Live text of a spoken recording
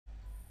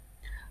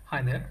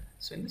Hi there.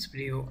 So in this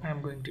video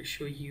I'm going to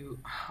show you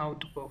how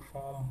to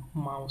perform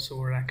mouse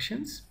over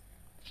actions.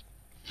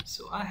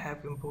 So I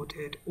have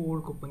imported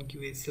org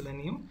OpenQA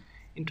Selenium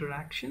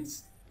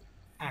interactions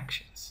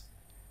actions,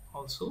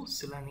 also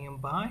Selenium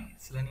by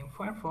Selenium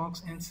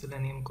Firefox and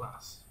Selenium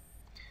class.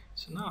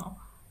 So now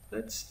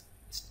let's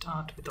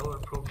start with our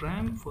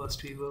program.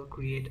 First we will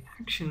create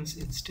actions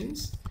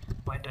instance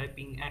by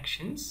typing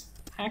actions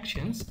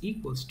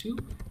equals to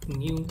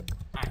new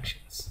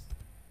actions.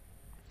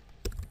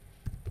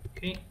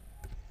 Okay,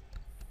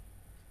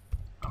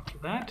 after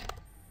that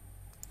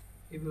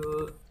we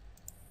will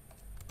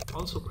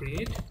also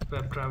create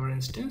WebDriver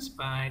instance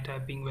by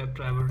typing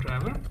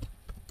WebDriver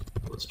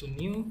equals to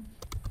new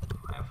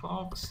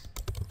Firefox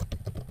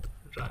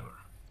driver,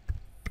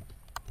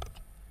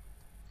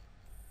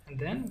 and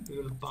then we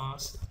will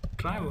pass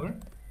driver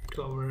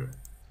to our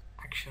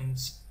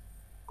actions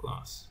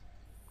class.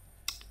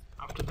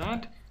 After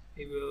that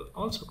we will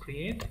also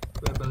create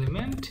web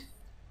element,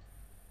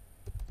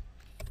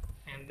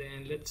 and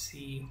then let's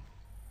see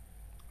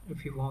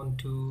if you want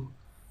to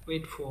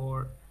wait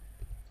for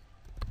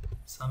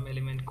some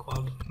element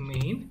called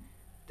main,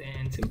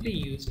 then simply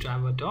use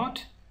driver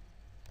dot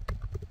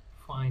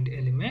find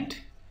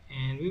element,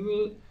 and we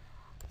will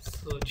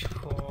search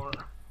for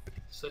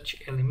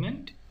such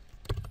element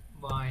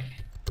by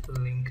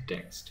link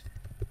text.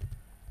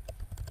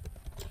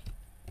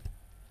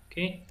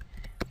 Okay,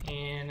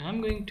 and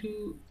I'm going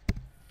to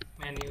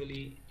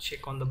manually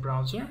check on the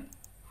browser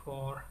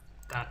for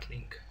that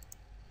link.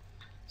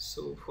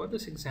 So for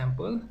this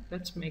example,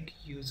 let's make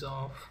use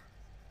of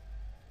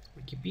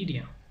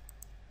Wikipedia.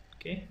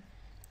 Okay,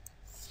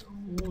 so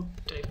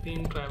type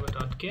in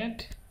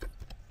driver.get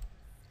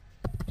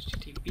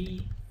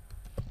http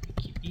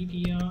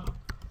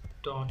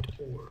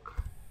wikipedia.org.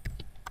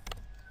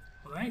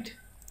 Alright,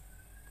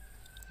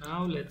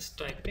 now let's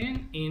type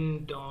in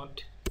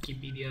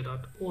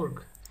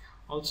 .wikipedia.org.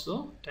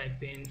 also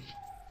type in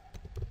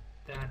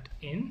that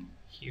in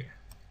here.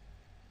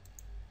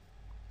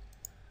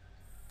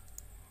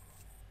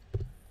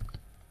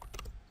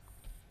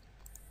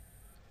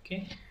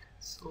 Okay,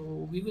 so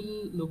we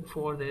will look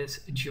for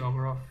this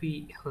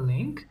geography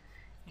link,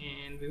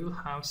 and we will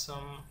have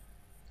some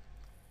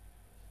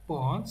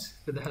pause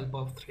with the help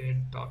of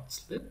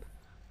thread.slip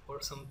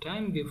for some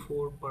time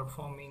before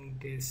performing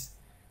this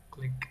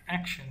click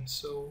action.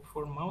 So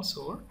for mouse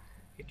over,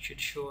 it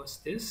should show us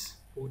this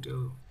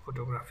photo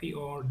photography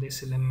or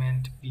this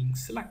element being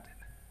selected.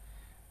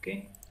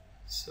 Okay,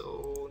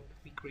 so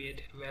we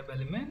created web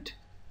element.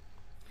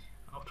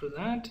 After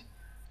that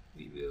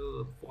we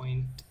will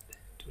point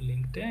to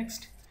link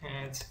text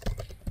as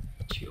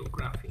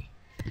geography.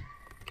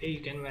 Okay,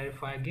 you can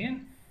verify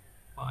again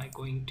by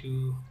going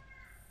to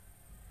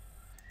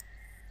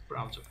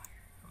browser.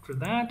 After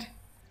that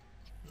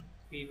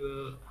we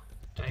will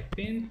type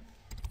in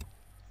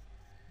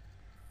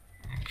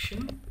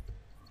action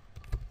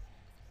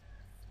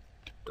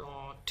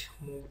dot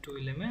move to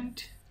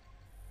element,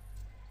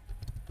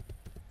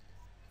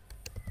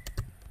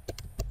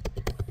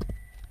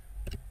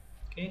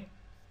 okay,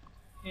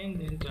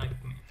 and then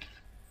type main.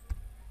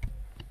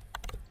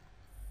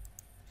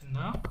 And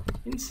now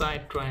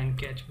inside try and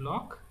catch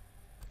block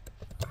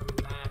I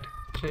will add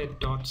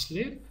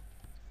thread.slip,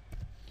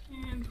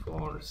 and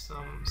for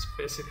some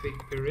specific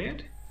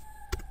period.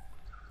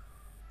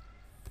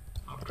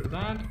 After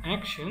that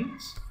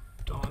actions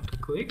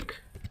dot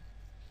click,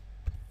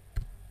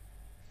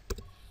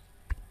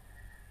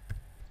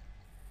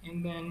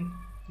 and then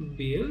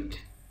build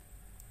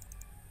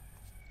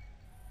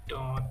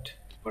dot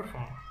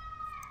perform.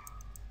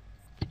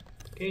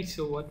 Okay,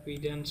 so what we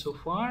done so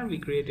far, we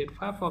created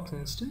Firefox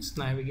instance,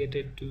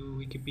 navigated to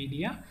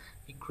Wikipedia,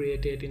 we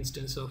created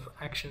instance of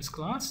actions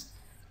class,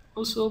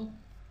 also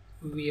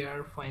we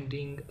are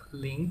finding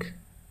link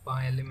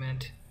by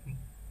element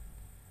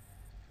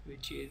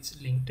which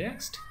is link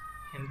text,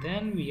 and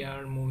then we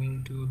are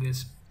moving to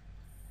this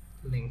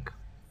link,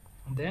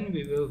 and then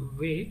we will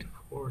wait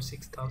for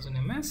 6000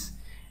 ms,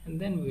 and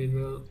then we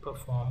will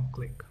perform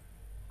click.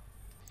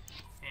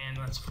 And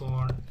as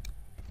for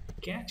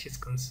catch is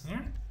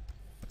concerned,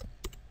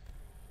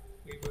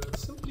 we will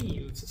simply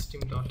use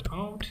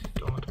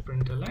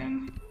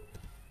system.out.println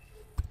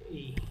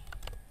e.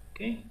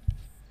 Okay,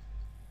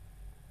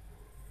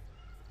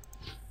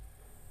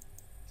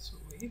 so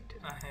wait,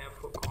 I have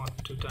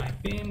forgot to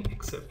type in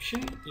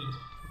exception e.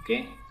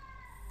 Okay,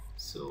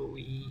 so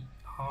we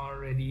are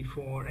ready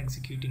for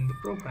executing the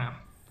program.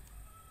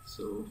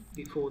 So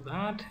before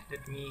that,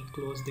 let me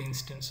close the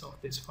instance of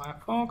this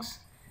Firefox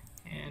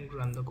and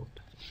run the code.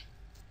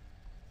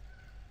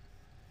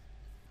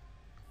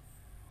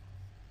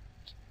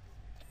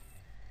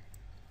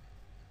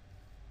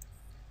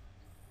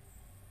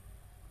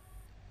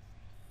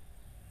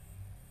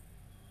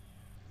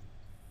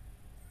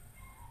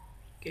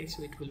 Okay,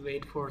 so it will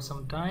wait for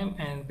some time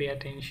and pay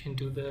attention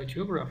to the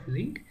geography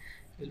link.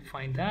 You'll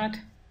find that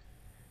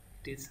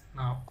it is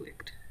now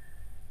clicked.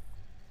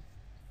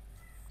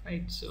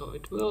 Right, so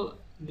it will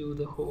do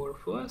the hover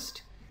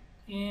first,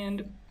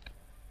 and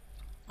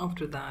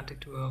After that,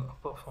 it will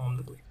perform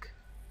the click.